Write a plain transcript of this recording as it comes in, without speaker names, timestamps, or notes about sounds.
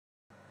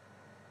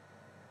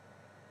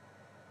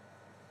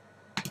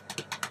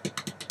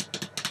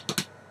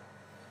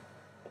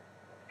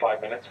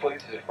5 minutes,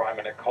 please. This is a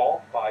 5-minute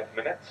call. 5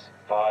 minutes.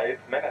 5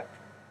 minutes.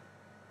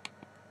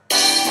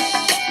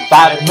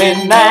 5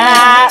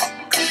 minutes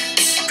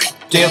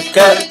till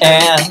the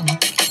end.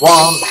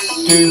 1,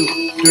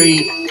 2,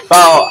 3,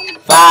 4,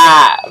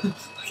 5.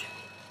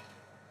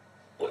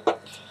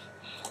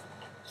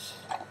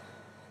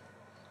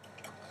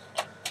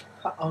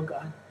 Oh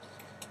God.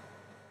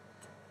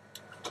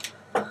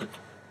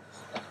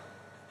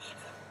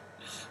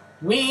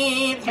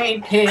 We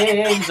paint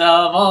pigs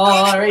of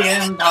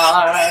Orient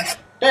are,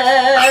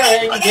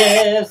 bearing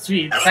gifts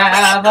we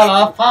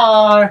travel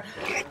afar.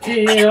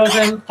 Fields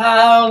and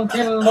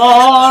fountain,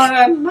 moor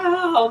and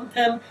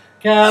mountain,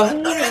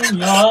 gathering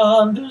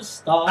yonder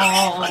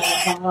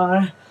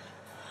star.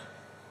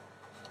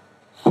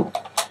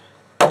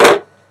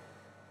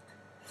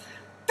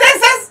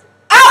 This is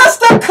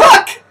Alistair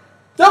Cook,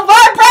 the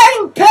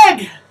vibrating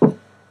pig!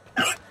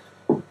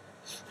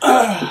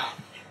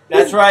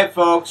 That's right,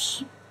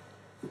 folks.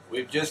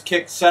 We've just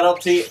kicked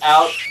subtlety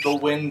out the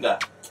window.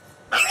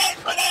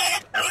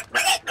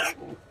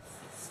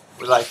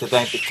 We'd like to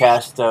thank the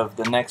cast of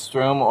The Next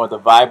Room or the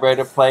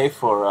Vibrator play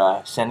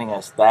for sending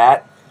us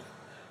that.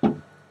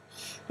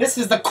 This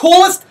is the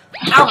coolest...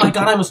 Oh my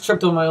God, I almost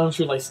tripped over my own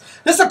shoelace.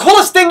 This is the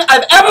coolest thing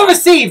I've ever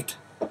received!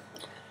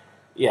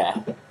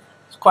 Yeah,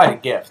 it's quite a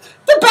gift.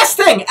 The best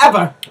thing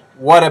ever!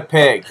 What a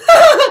pig.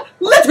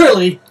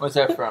 Literally! What's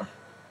that from?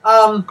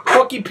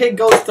 Porky Pig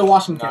Goes to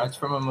Washington. No, it's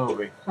from a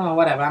movie. Oh,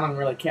 whatever. I don't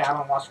really care. I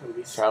don't watch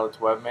movies.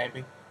 Charlotte's Web,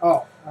 maybe?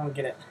 Oh, I don't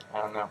get it. I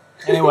don't know.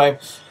 Anyway,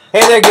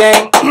 hey there,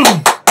 gang.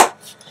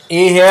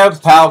 E here,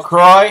 Pal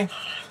Croy.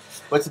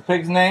 What's the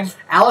pig's name?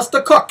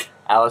 Alistair Cook.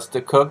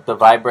 Alistair Cook, the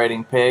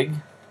vibrating pig.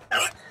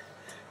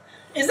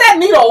 Is that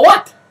neat or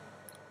what?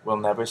 We'll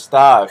never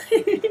starve.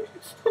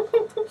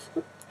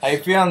 How you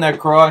feeling there,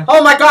 Croy?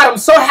 Oh my God, I'm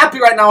so happy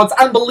right now. It's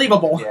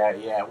unbelievable.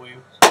 Yeah, we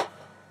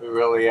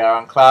really are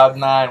on cloud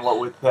 9, what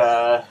with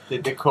the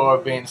decor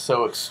being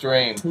so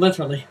extreme.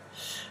 Literally.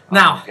 Oh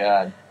Now, my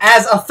God.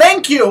 as a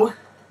thank you,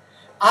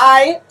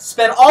 I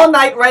spent all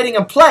night writing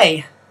a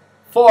play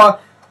for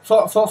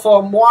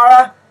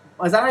Moira.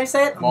 Is that how you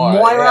say it?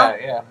 Moira.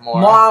 Yeah,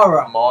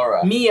 Moira.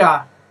 Moira.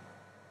 Mia.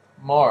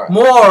 Moira.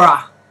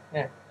 Moira.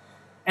 Yeah.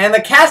 And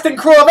the cast and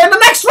crew of In the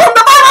Next Room,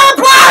 the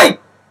Vibrator play!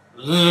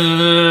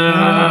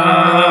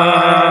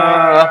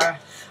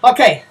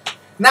 Okay,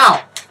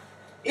 now,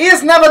 he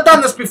has never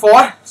done this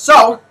before,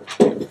 so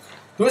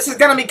this is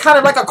going to be kind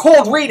of like a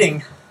cold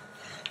reading.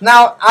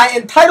 Now, I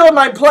entitled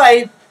my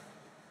play,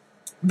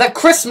 The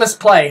Christmas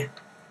Play.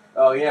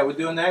 Oh yeah, we're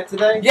doing that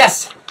today?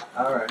 Yes.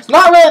 Alright. It's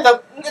not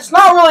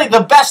really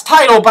the best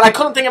title, but I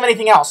couldn't think of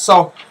anything else.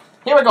 So,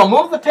 here we go.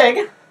 Move the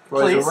pig,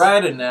 Croy's please. a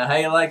writer now. How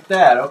you like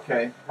that?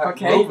 Okay.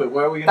 Okay. Move it.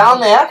 Where are we going? Down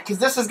there, because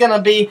this is going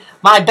to be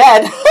my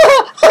bed.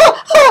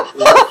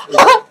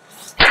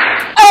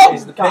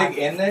 Is the God. pig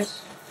in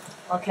this?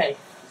 Okay.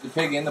 Is the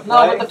pig in the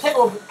play? No, but the pig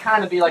will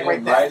kind of be like You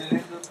right there. write it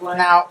into the play?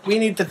 Now, we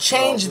need to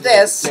change Oh,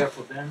 this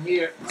careful down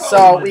here. so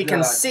Oh my we can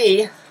God.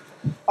 see.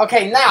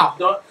 Okay, now.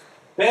 Don't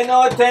pay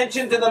no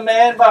attention to the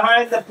man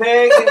behind the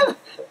pig.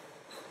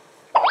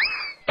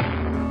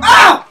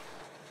 Ah!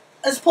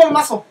 Let's pull a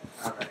muscle.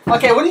 Alright.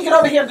 Okay, when you get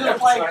over here and do the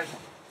play.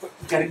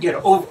 Gotta get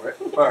over it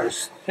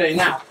first. Okay,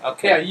 now.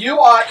 Okay. Here, you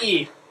are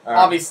E, All right.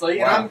 obviously,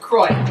 and I'm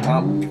Croy.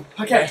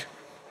 Okay.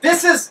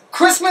 This is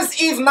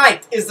Christmas Eve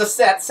night is the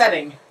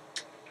setting.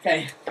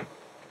 Okay.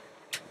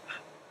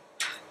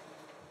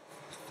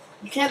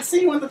 You can't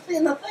see when the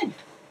in the thing.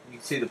 You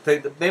can see the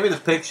pig. Maybe the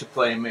pig should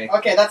play me.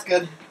 Okay, that's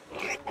good.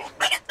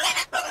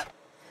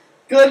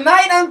 Good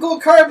night, Uncle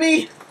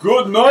Kirby.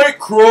 Good night,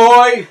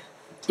 Croy.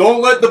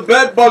 Don't let the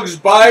bedbugs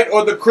bite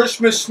or the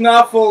Christmas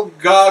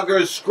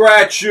snufflegoggers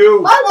scratch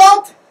you. I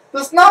won't. The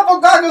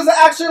snufflegoggers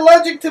are actually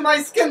allergic to my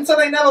skin, so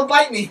they never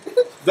bite me.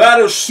 That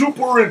is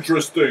super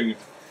interesting.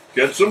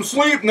 Get some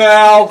sleep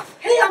now.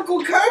 Hey,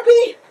 Uncle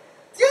Kirby.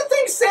 Do you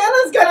think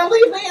Santa's gonna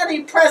leave me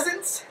any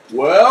presents?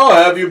 Well,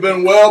 have you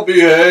been well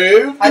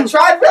behaved? I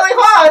tried really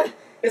hard.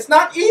 It's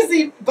not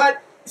easy,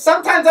 but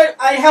sometimes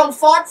I held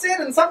farts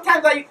in, and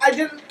sometimes I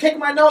didn't pick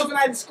my nose when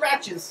I had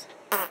scratches.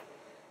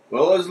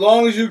 Well, as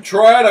long as you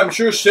tried, I'm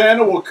sure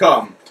Santa will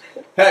come.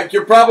 Heck,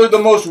 you're probably the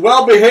most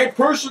well-behaved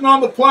person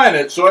on the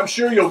planet, so I'm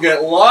sure you'll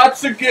get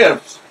lots of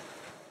gifts.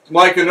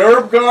 Like an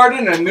herb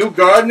garden and new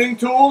gardening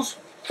tools,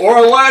 or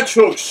a latch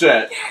hook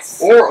set,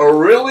 Yes. or a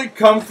really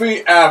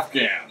comfy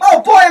Afghan. Oh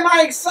boy, am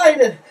I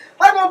excited!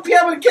 I won't be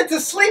able to get to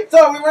sleep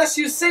though unless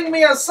you sing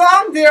me a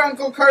song, dear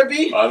Uncle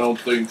Kirby. I don't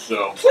think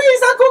so.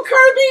 Please, Uncle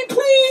Kirby,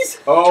 please.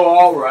 Oh,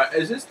 all right.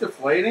 Is this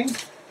deflating?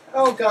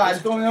 Oh What's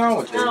God. going on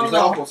with I this? don't These know.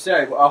 awful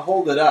say. I'll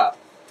hold it up.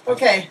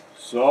 Okay.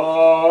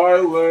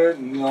 Silent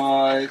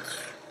night.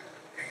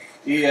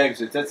 E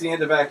exits. That's the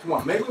end of Act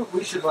 1. Maybe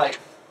we should, like...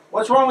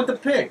 What's wrong with the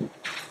pig?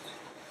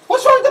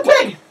 What's wrong with the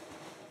pig?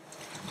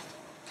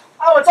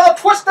 Oh, it's all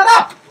twisted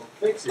up.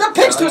 We'll fix it. The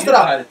pig's Now, twisted you know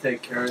up. how to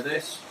take care of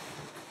this.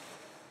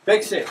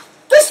 Fix it.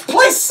 This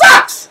place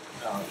sucks.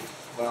 Oh,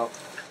 well,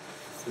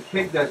 the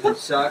pig doesn't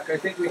suck. I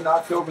think we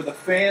knocked over the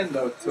fan,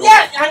 though, too.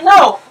 Yeah, I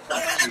know.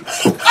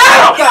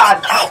 Oh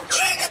God.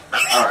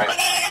 All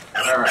right.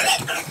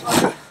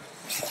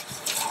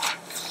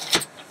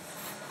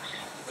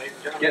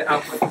 Get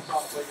out.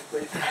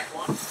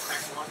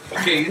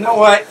 Okay, you know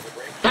what?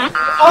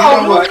 Oh,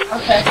 You know what?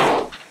 okay.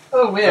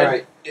 Oh, weird.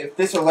 Alright, if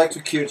this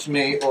electrocutes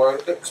me or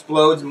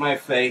explodes in my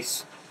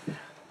face,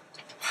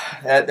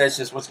 that's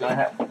just what's going to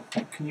happen.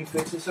 Can you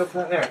fix this up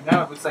right there?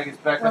 Now it looks like it's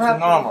back up to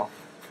normal.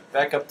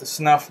 Back up to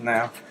snuff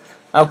now.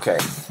 Okay,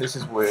 this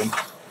is weird.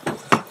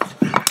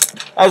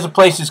 As the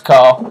place is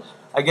called.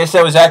 I guess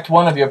that was Act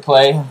 1 of your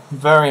play.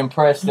 Very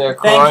impressed there,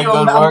 Croy. Thank you.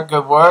 Good work,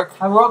 good work.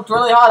 I worked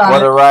really hard on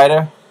What it. a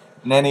writer.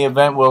 In any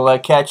event, we'll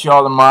catch you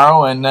all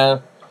tomorrow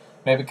and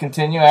maybe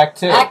continue Act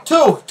 2. Act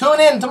 2. Tune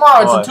in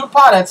tomorrow. It's Boy. a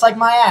two-parter. It's like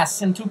my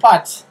ass in 2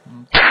 parts.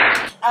 Who'd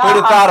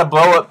have thought a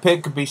blow-up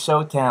pig could be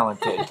so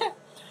talented?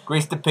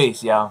 Grease the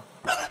piece, y'all.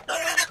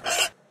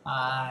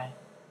 That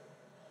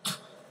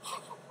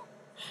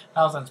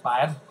was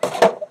inspired.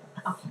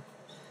 All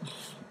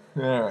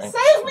right.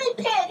 Save me,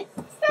 pig!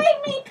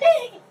 Save me,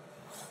 pig!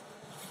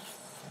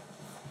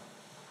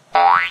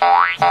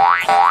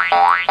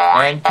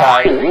 And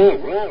cut.